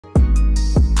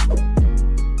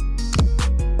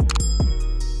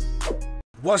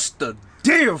What's the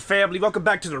deal, family? Welcome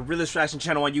back to the Realest Fashion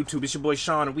channel on YouTube. It's your boy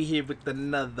Sean, and we here with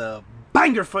another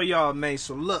banger for y'all, man.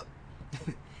 So look,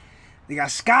 they got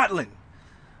Scotland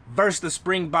versus the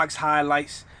Springboks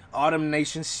highlights, Autumn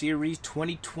Nation Series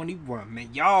 2021.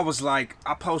 Man, y'all was like,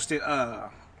 I posted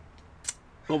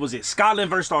what was it? Scotland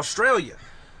versus Australia.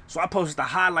 So I posted the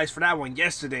highlights for that one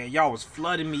yesterday, and y'all was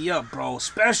flooding me up, bro.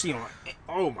 Especially on,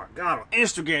 oh my god, on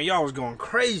Instagram, y'all was going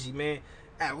crazy, man.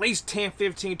 At least 10,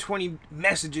 15, 20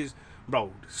 messages,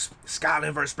 bro.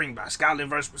 Scotland versus Springboks. Scotland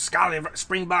versus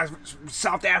Springboks.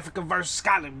 South Africa versus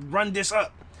Scotland. Run this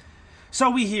up.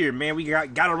 So we here, man. We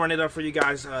gotta run it up for you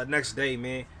guys next day,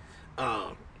 man.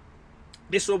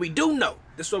 This is what we do know.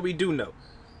 This is what we do know.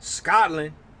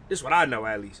 Scotland, this is what I know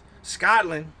at least.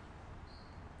 Scotland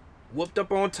whooped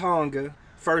up on Tonga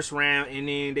first round, and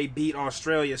then they beat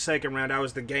Australia second round. That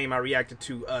was the game I reacted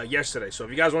to yesterday. So if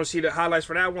you guys want to see the highlights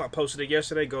for that one, I posted it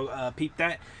yesterday. Go peep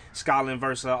that. Scotland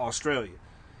versus Australia.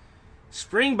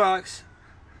 Springboks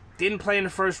didn't play in the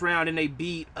first round, and they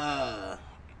beat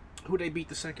who they beat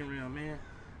the second round, man?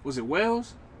 Was it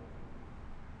Wales?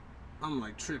 I'm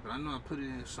like tripping. I know I put it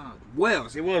in something.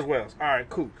 Wales. It was Wales. All right,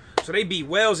 cool. So they beat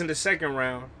Wales in the second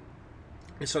round,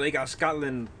 and so they got Scotland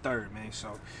in the third, man.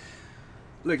 So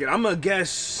look, I'm going to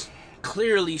guess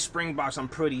clearly Springboks, I'm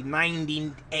pretty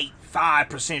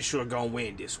 98.5% sure going to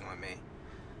win this one, man.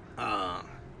 I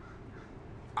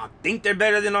think they're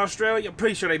better than Australia. I'm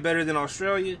pretty sure they're better than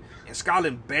Australia. And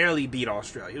Scotland barely beat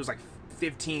Australia. It was like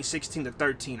 15, 16 to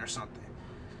 13 or something.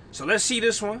 So let's see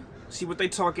this one. See what they're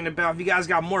talking about. If you guys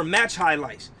got more match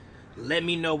highlights, let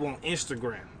me know on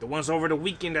Instagram. The ones over the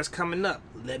weekend that's coming up,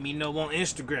 let me know on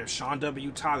Instagram. Sean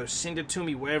W. Tyler, send it to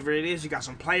me wherever it is. You got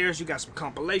some players, you got some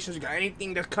compilations, you got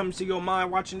anything that comes to your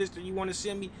mind watching this that you want to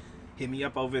send me, hit me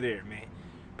up over there, man.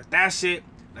 But that's it.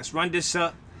 Let's run this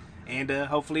up, and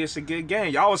hopefully it's a good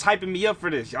game. Y'all was hyping me up for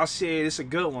this. Y'all said it's a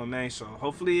good one, man. So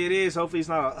hopefully it is. Hopefully it's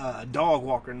not a dog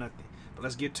walk or nothing. But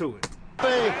let's get to it.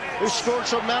 Who scored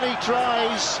so many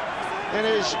tries in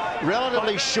his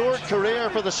relatively short career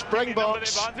for the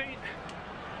Springboks.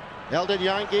 Eldon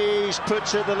Yankees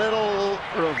puts in the little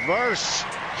reverse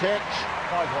kick,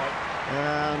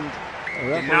 and the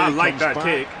referee like comes that back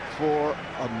kick for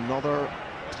another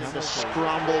kind of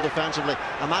scramble defensively,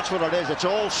 and that's what it is. It's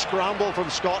all scramble from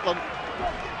Scotland.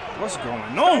 What's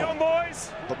going on?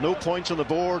 But no points on the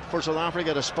board for South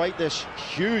Africa despite this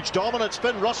huge dominant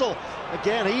spin. Russell,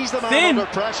 again, he's the man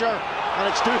under pressure, and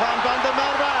it's Duhan van der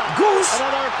Merwe. Goose!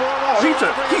 Another forward. Oh,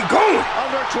 keep going!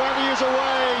 Under 20 years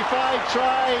away, 5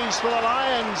 tries for the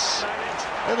Lions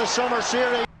in the summer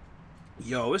series.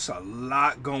 Yo, it's a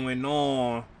lot going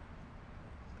on.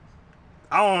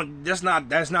 That's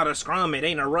not a scrum. It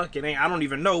ain't a ruck. It ain't. I don't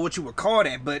even know what you would call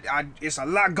that. But it's a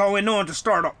lot going on to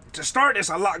start. It's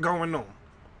a lot going on.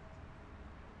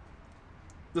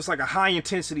 Looks like a high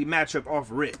intensity matchup off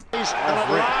rip. And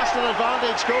at last, an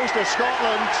advantage goes to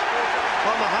Scotland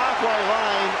on the halfway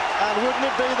line. And wouldn't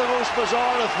it be the most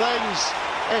bizarre of things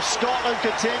if Scotland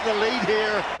could take the lead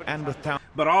here? And with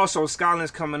but also Scotland's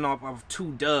coming off of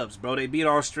 2 dubs, bro. They beat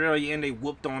Australia and they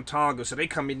whooped on Tonga, so they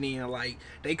coming in like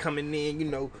you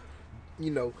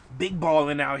know, big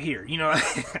balling out here, you know.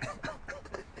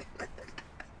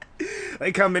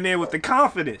 They coming in with the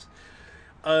confidence.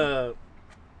 South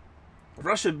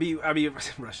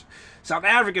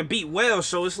Africa beat Wales,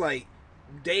 so it's like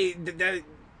they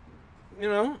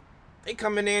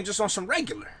coming in just on some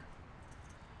regular.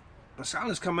 But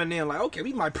Scotland's coming in like, okay,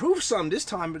 we might prove something this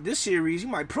time, but this series, you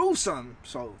might prove something.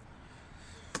 So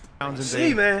let's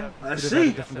see, man. Let's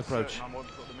see. Different approach.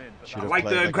 I like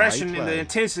the aggression and the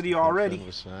intensity already.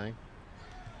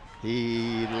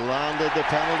 He landed the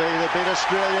penalty that beat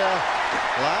Australia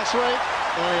last week,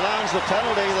 and he lands the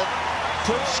penalty that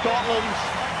puts Scotland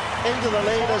into the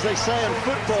lead, as they say in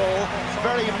football,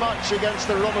 very much against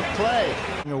the run of play.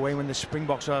 Away when the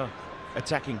Springboks are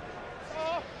attacking.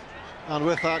 And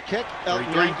with that kick,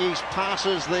 Eldon Yankees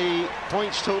passes the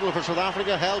points total for South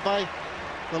Africa, held by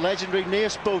the legendary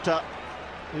Nace Botha,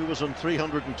 who was on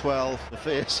 312. The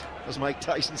face, as Mike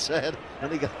Tyson said,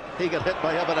 and he got hit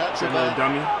by Ebenezer.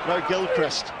 Now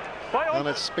Gilchrist, and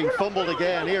it's been fumbled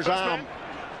again. Here's Am.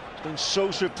 It's been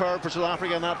so superb for South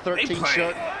Africa in that 13th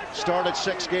shirt. Started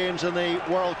 6 games in the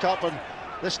World Cup, and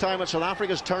this time it's South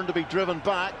Africa's turn to be driven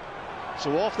back.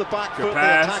 So off the back foot,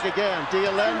 they attack again.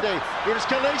 Dialendi. Here's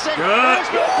Khaleesi. Good.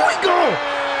 Go!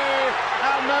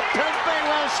 And the Pimping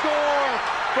will score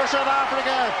for South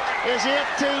Africa. His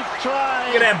 18th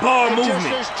try. Look at that ball movement.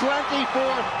 Just his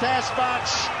 24th test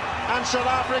match. And South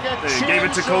Africa gave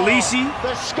it to Khaleesi.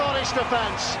 The Scottish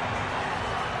defence.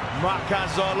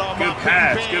 Makazola. Good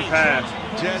pass, good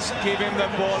pass. Just give him the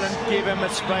ball and give him a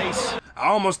space. I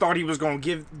almost thought he was gonna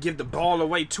give the ball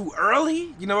away too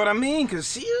early. You know what I mean? Cause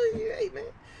see, hey man,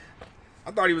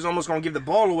 I thought he was almost gonna give the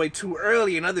ball away too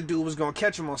early, and other dude was gonna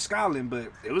catch him on Scotland.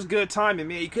 But it was good timing,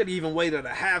 man. He could have even waited a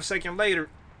half second later,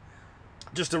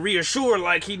 just to reassure,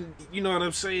 like he, you know what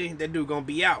I'm saying? That dude gonna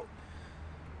be out.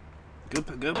 Good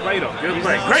play though. Good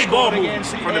play. Great ball movement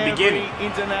from the beginning.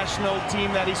 International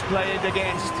team that he's played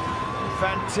against.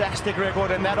 Fantastic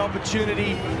record, and that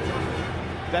opportunity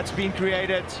that's been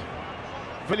created.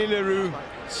 Willie Leroux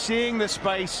seeing the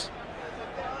space.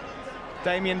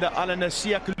 Damien de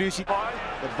Alanasia Kalusi.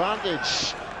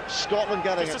 Advantage. Scotland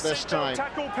getting it this time.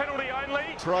 Tackle penalty only.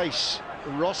 Price,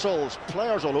 Russell's,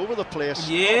 players all over the place.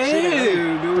 Yeah,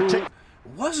 dude.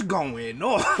 What's going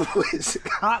on with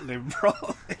Scotland, bro?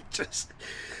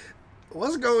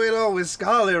 What's going on with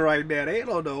Scotland right now? They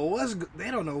don't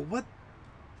know what.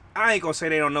 I ain't gonna say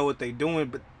they don't know what they're doing,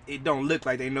 but it don't look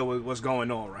like they know what's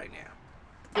going on right now.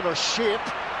 Shape,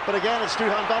 but again it's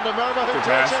Duhan van der Merwe who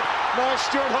takes it. Now it's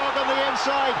Stuart Hogg on the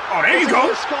inside. Oh, there you go.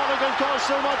 Scotland can cause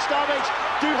so much damage.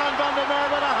 Duhan van der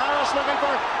Merwe to Harris looking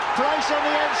for Price on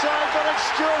the inside, but it's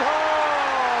Stuart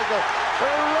Hogg who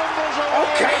rumbles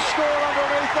away to score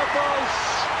underneath the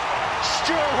post.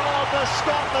 Stuart Hogg, the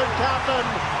Scotland captain,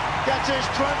 gets his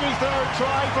 23rd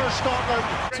try for Scotland.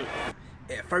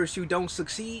 At first you don't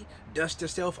succeed, dust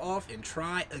yourself off and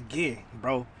try again,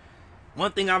 bro.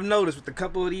 One thing I've noticed with a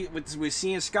couple of these, with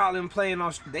seeing Scotland playing,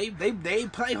 they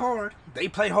play hard. They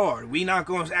play hard. We not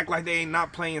going to act like they ain't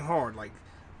not playing hard. Like,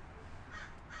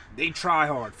 they try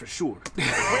hard for sure.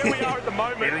 Where we are at the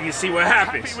moment, and you see what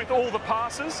happens. Happy with all the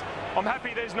passes. I'm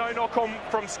happy there's no knock on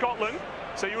from Scotland.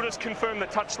 So you'll just confirm the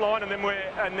touchline, and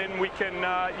then we can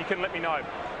you can let me know.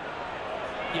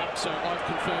 Yep, so I've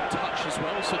confirmed touch as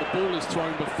well, so the ball is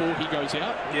thrown before he goes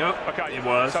out. Yep, okay, it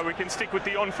was. So we can stick with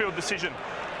the on-field decision.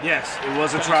 Yes, it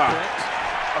was a try.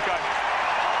 Okay.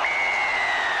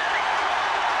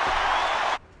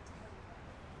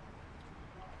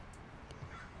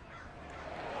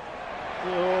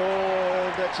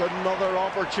 Oh, that's another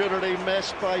opportunity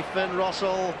missed by Finn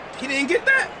Russell. He didn't get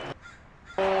that?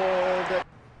 Oh, that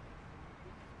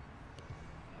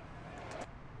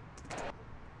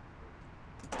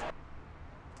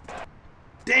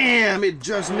damn, it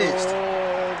just missed.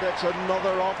 Oh, that's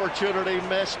another opportunity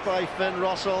missed by Finn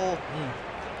Russell.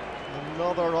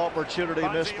 Another opportunity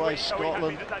missed by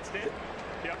Scotland.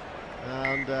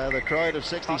 And the crowd of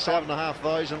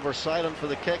 67,500 were silent for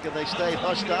the kick, and they stayed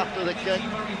hushed after the kick.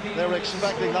 They were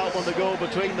expecting that one to go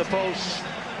between the posts.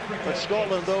 But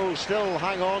Scotland, though, still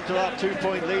hang on to that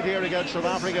 2-point lead here against South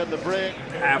Africa in the break.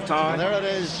 Halftime. And there it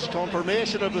is,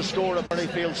 confirmation of the score at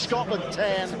Murrayfield. Scotland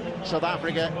 10, South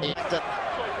Africa 8.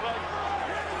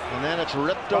 And then it's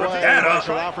ripped away by South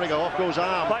Africa. Off goes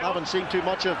Am. Haven't seen too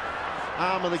much of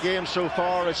Am in the game so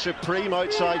far. It's supreme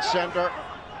outside centre,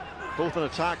 both an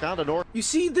attack and an order. You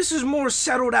see, this is more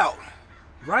settled out,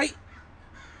 right?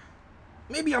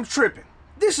 Maybe I'm tripping.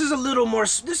 This is a little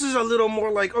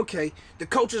more like, okay, the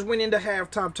coaches went into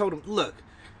halftime, told them, look,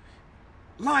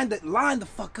 line the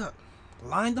fuck up.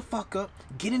 Line the fuck up,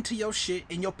 get into your shit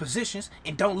and your positions,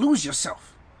 and don't lose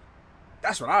yourself.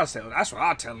 That's what I tell them. That's what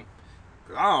I tell them.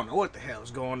 I don't know what the hell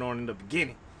is going on in the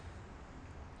beginning.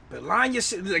 But line your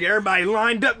shit, like everybody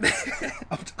lined up.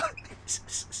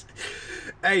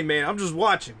 Hey, man, I'm just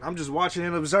watching. I'm just watching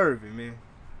and observing, man.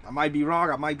 I might be wrong,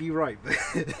 I might be right, but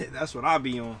that's what I'll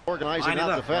be on. Organising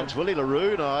that defence, Willie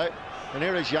Leroux now. And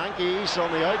here is Yankees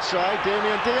on the outside,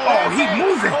 Damien Deal. Oh, he's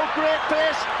moving. Oh, great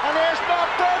pace, and there's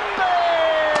Mbappe.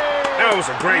 That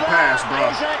was a great pass, bro.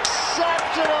 That is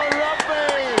exceptional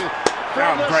rugby.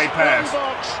 That was a great pass.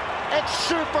 It's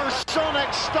supersonic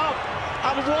stuff.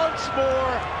 And once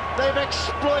more, they've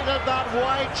exploited that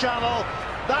wide channel.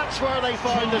 That's where they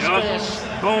found the space.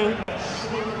 Boom.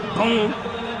 Boom.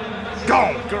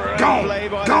 Gone. Gone.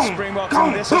 Gone.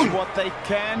 Gone. This Boom. is what they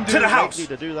can do. To the house. Need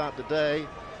to do that today.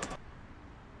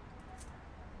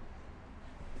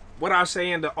 What I was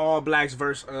saying, the All Blacks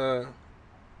versus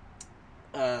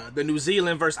the New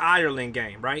Zealand versus Ireland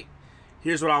game, right?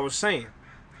 Here's what I was saying.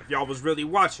 If y'all was really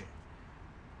watching,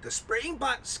 the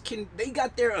Springboks they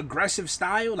got their aggressive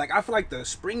style. Like, I feel like the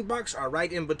Springboks are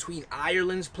right in between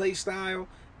Ireland's play style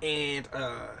and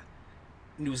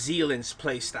New Zealand's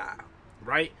play style,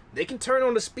 right? They can turn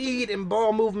on the speed and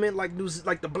ball movement like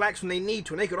the Blacks when they need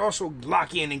to, and they could also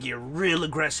lock in and get real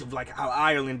aggressive like how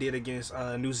Ireland did against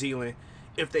New Zealand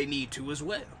if they need to as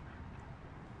well.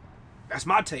 That's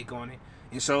my take on it.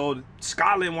 And so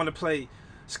Scotland want to play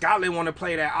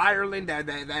that Ireland,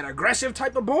 that aggressive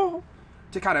type of ball.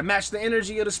 to kind of match the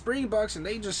energy of the Springboks, and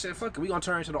they just said, fuck it, we gonna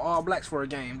turn into the All Blacks for a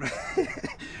game.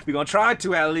 We gonna try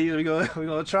to, at least. We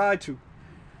gonna try to.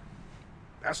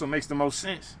 That's what makes the most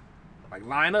sense. Like,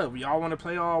 line up. We all want to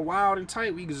play all wild and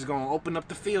tight. We just gonna open up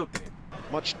the field then.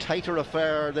 Much tighter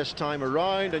affair this time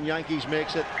around, and Yankees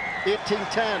makes it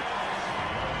 18-10.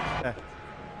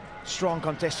 Strong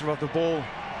contester of the ball.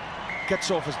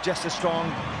 Kitsoff is just as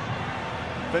strong.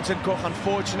 Vincent Koch,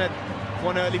 unfortunate.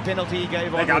 One early penalty he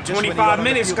gave. They got 25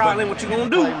 minutes, Scotland. What you gonna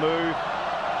do? Move.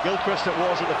 Gilchrist it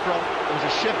was at the front. It was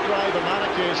a shift drive on that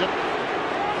occasion.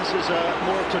 This is a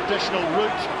more traditional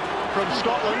route from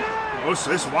Scotland. Oh,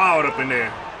 it's wild up in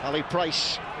there. Ali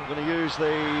Price going to use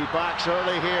the backs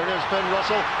early here. Here's Ben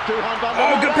Russell. Two-hand ball.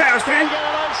 Oh, good pass, Finn.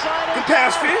 Good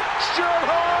pass, Finn. Stuart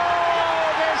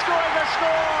Hogg is going to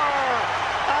score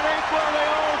and equal the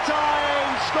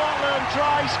all-time Scotland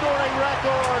try-scoring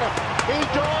record. He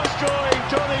does join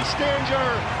Tony Stanger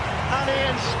and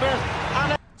Ian Smith.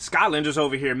 And Scotland just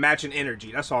over here matching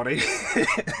energy. That's all they.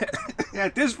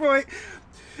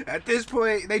 At this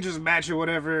point, they just matching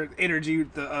whatever energy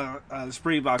the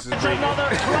Springboks is bringing. Another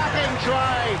cracking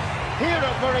try here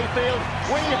at Murrayfield.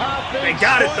 We have been they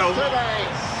got it though. Today.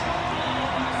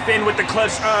 Finn with the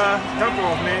clutch dump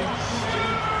off, man.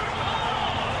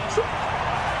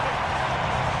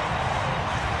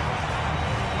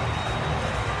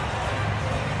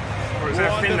 Or is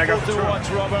that Finn that got the watch,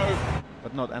 Robbo,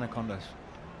 but not Anacondas.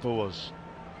 Boas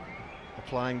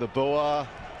applying the boa.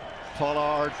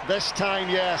 Pollard this time,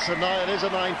 yes, and now it is a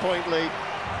 9-point lead.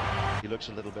 He looks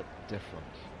a little bit different.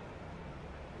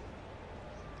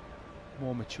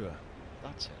 More mature.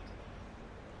 That's it.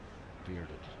 Bearded,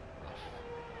 rough,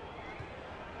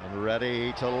 and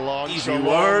ready to launch Easy a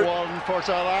word. one for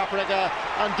South Africa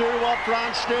and do what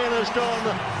Frank Steele has done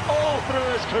all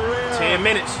through his career. 10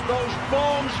 minutes. Those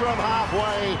bombs from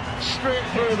halfway straight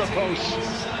through the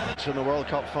posts. In the World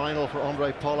Cup final for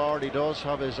Andre Pollard, he does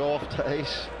have his off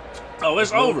days. Oh,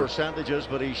 it's over. Percentages,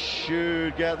 but he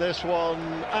should get this one,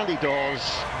 and he does.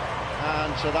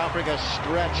 And South Africa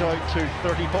stretch out to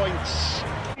 30 points.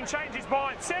 Change his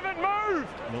mind. 7, move!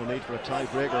 No need for a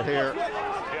tiebreaker here.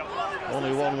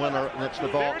 Only one winner, and it's the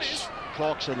box.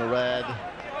 Clock's in the red.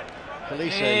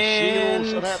 Felice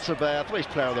Shields, and that's a bet. Please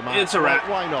player of the match. It's a wrap.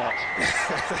 Why not?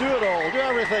 Do it all. Do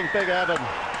everything, Big Evan.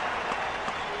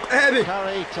 Evan.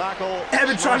 Carry, tackle.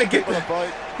 Evan trying to get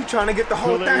the. He's trying to get the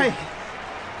whole thing.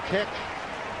 Kick.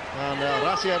 And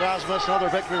Rassie Erasmus, another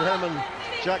victory with him and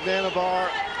Jack Denebar.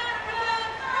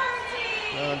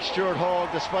 And Stuart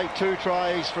Hogg, despite 2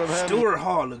 tries from him. Stuart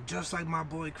Hogg looked just like my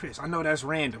boy Chris. I know that's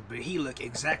random, but he looked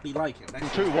exactly like him.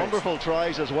 That's 2 wonderful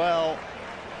tries as well.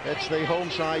 It's the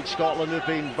home side, Scotland, who've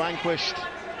been vanquished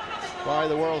by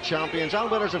the world champions and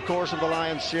winners, of course, of the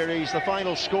Lions series. The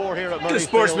final score here at Murrayfield. Good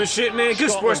sportsmanship, man.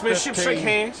 Good Scotland sportsmanship. 15, Shake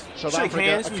hands. South Shake Africa,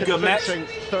 hands. It was a good match.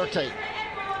 30.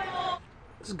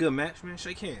 It's a good match, man.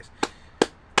 Shake hands.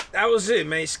 That was it,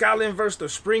 man. Scotland versus the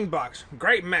Springboks.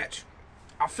 Great match.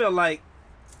 I feel like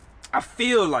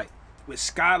with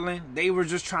Scotland, they were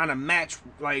just trying to match,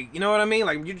 like, you know what I mean?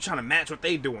 Like, you're trying to match what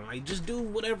they doing. Like, just do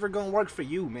whatever gonna work for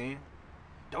you, man.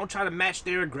 Don't try to match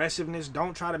their aggressiveness.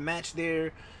 Don't try to match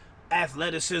their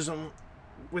athleticism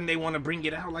when they want to bring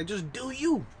it out. Like, just do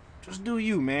you. Just do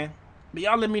you, man. But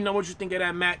y'all let me know what you think of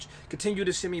that match. Continue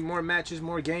to send me more matches,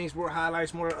 more games, more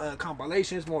highlights, more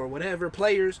compilations, more whatever,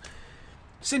 players.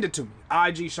 Send it to me.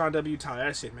 IG Sean W. Tyler.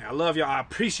 That's it, man. I love y'all. I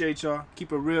appreciate y'all.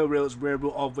 Keep it real. Real is where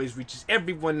real always reaches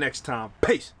everyone next time.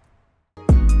 Peace.